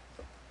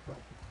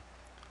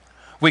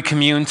 We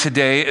commune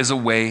today as a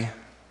way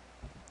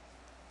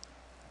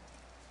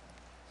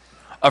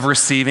of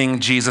receiving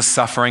Jesus'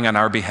 suffering on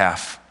our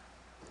behalf.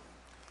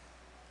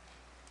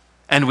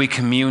 And we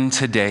commune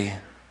today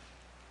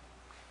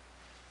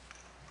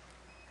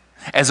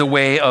as a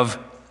way of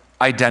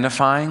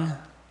identifying,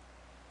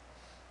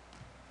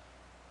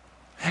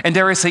 and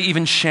dare I say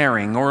even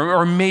sharing,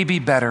 or maybe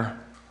better,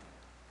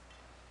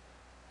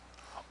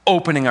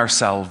 opening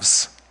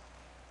ourselves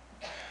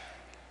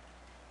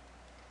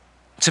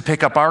to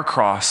pick up our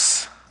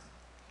cross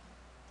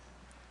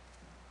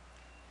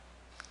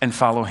and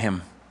follow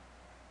him.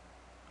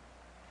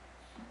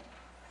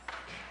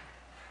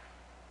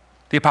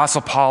 The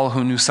Apostle Paul,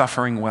 who knew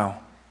suffering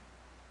well,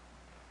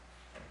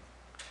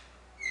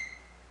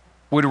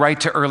 would write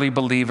to early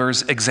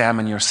believers,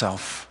 examine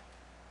yourself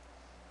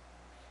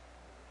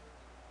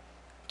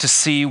to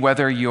see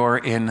whether you're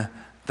in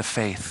the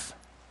faith.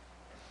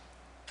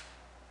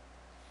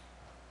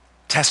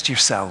 Test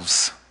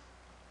yourselves.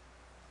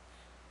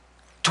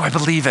 Do I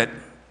believe it?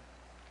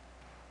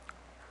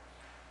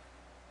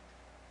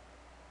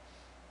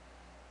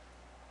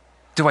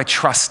 Do I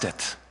trust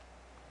it?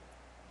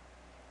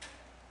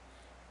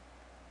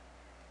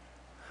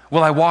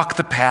 Will I walk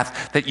the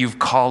path that you've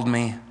called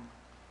me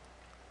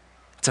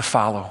to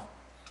follow?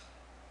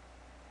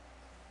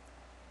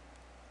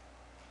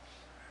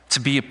 To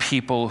be a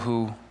people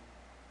who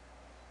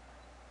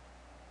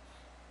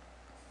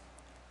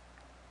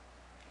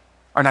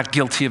are not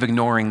guilty of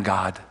ignoring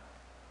God,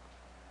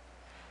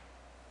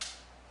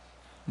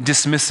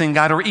 dismissing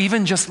God, or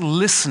even just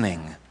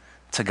listening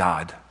to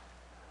God.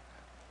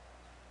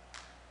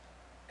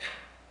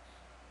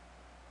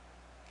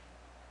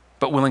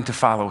 But willing to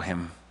follow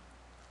him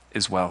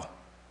as well.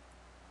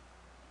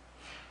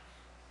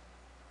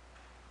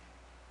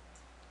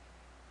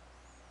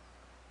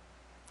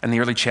 In the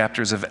early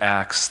chapters of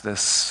Acts,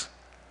 this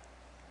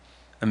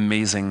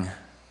amazing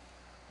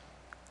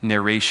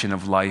narration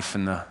of life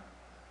in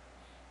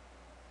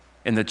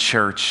the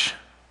church,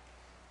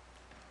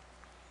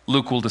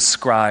 Luke will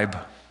describe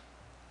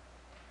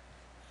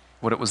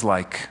what it was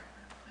like.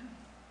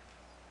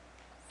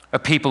 A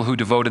people who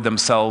devoted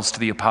themselves to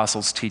the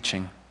apostles'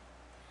 teaching,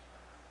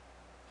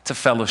 to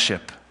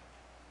fellowship,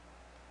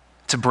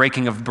 to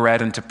breaking of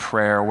bread and to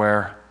prayer,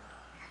 where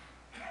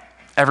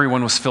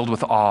everyone was filled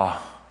with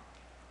awe.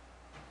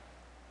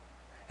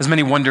 As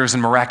many wonders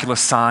and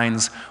miraculous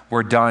signs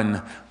were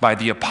done by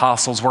the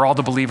apostles, where all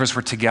the believers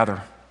were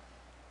together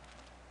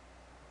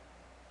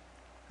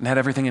and had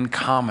everything in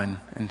common,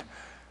 and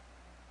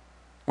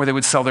where they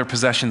would sell their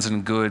possessions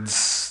and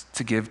goods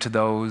to give to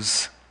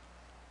those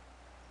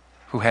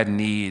who had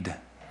need.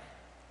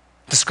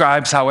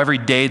 Describes how every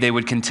day they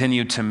would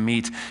continue to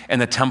meet in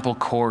the temple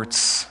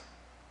courts,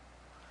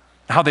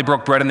 how they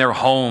broke bread in their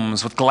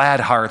homes with glad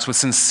hearts, with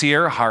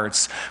sincere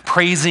hearts,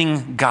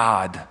 praising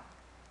God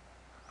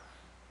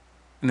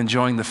and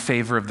enjoying the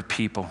favor of the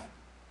people,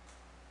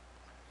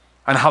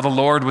 and how the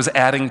Lord was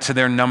adding to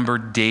their number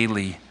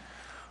daily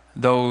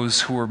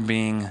those who were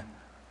being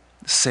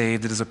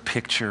saved. It is a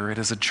picture, it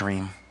is a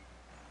dream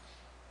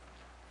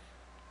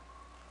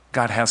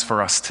God has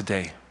for us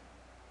today.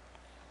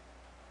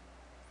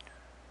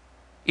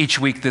 Each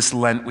week this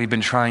Lent, we've been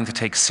trying to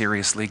take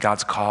seriously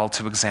God's call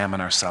to examine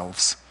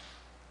ourselves,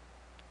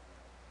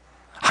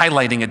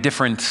 highlighting a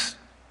different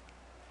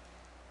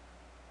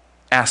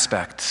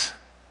aspect.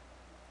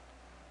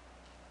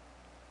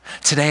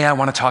 Today I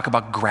want to talk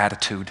about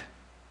gratitude,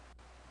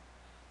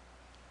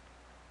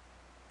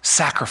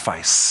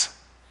 sacrifice,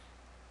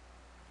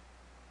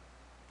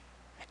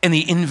 and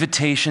the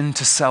invitation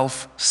to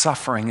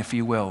self-suffering, if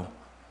you will,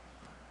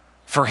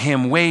 for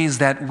Him, ways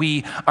that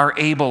we are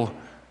able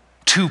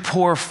to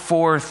pour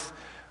forth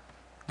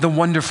the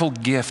wonderful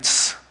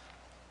gifts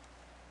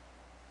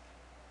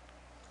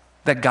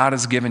that God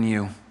has given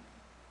you.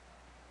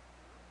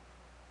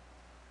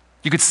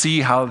 You could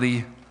see how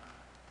the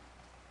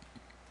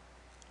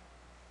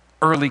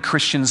early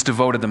Christians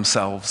devoted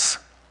themselves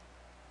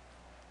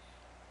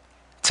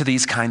to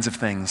these kinds of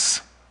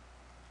things.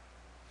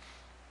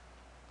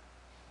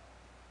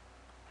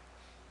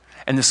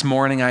 And this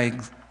morning, I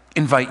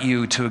invite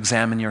you to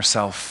examine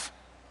yourself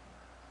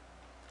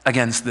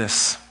against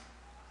this.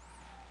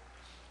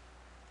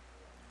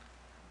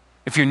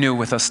 If you're new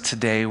with us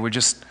today, we're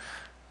just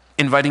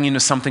inviting you to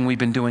something we've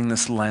been doing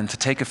this Lent, to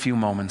take a few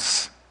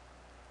moments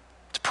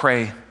to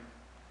pray,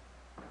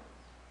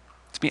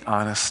 to be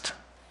honest.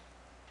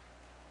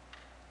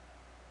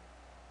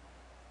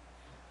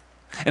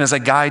 And as I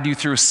guide you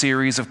through a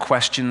series of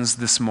questions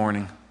this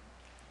morning,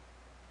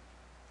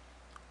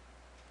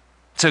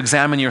 to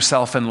examine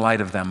yourself in light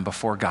of them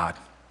before God.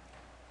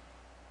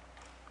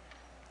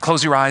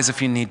 Close your eyes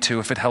if you need to,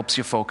 if it helps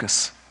you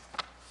focus.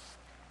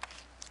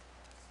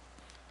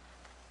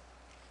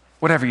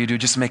 Whatever you do,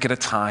 just make it a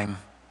time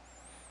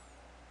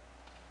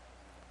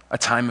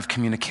of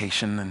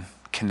communication and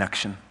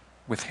connection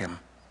with Him.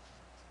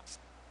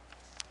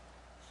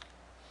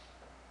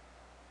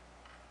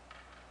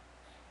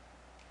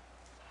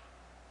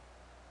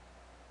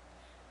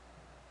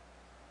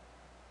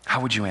 How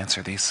would you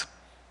answer these?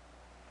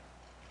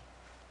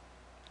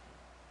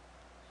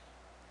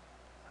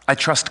 I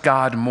trust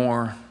God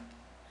more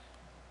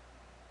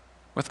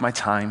with my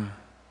time,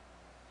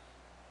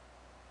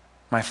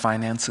 my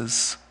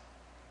finances,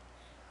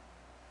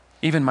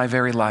 even my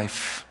very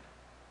life,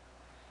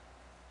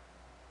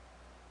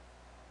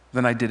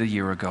 than I did a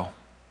year ago.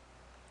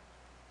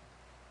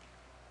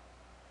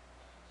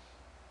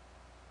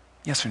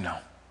 Yes or no?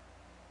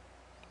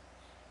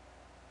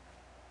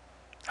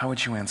 How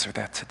would you answer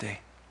that today?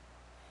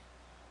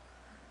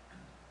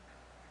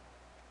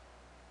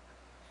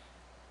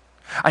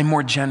 I'm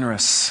more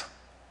generous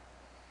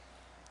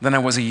than I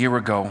was a year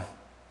ago.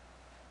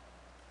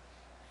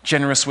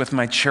 Generous with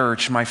my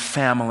church, my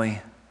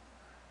family,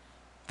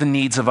 the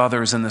needs of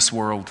others in this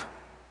world.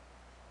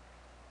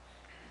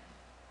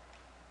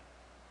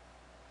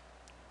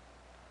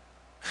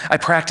 I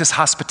practice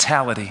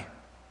hospitality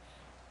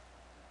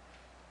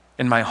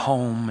in my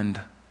home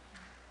and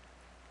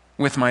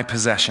with my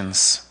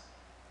possessions.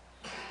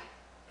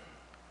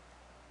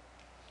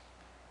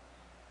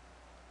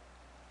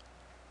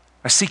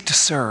 I seek to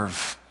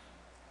serve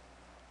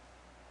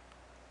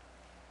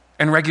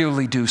and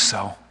regularly do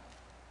so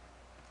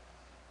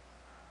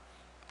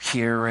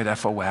here at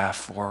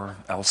FOF or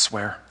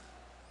elsewhere.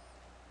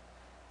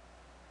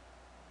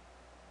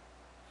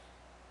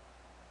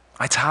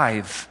 I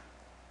tithe.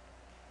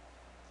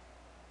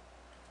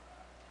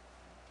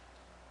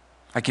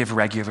 I give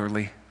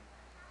regularly,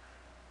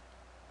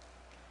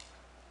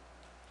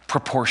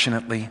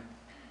 proportionately,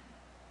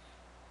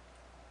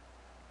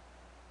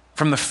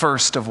 from the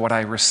first of what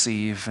I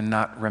receive and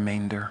not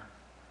remainder.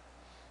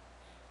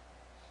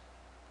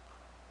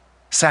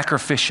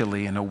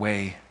 Sacrificially in a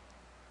way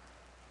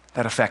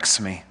that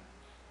affects me.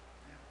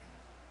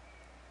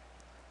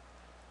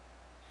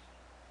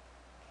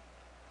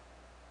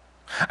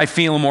 I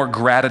feel more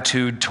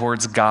gratitude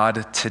towards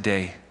God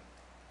today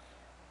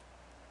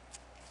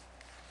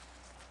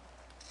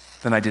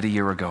than I did a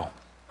year ago.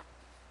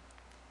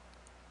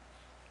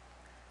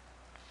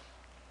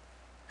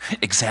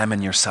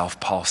 Examine yourself,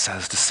 Paul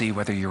says, to see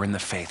whether you're in the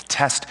faith.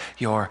 Test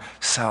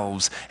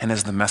yourselves, and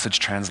as the Message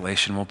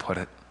translation will put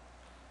it,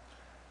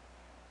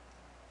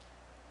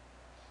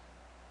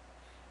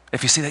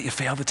 if you see that you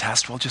failed the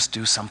test, well, just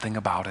do something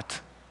about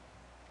it.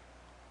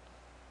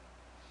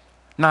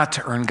 Not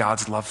to earn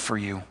God's love for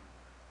you.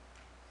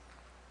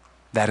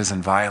 That is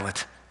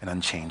inviolate and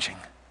unchanging.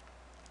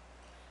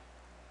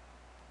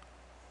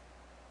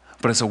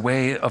 But as a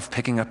way of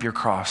picking up your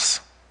cross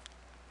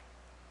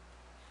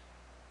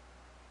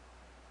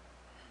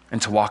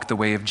and to walk the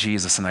way of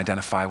Jesus and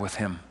identify with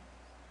Him.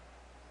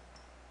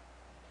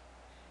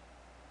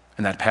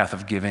 And that path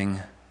of giving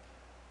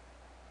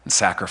and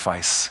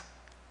sacrifice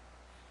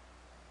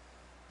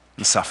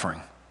and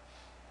suffering.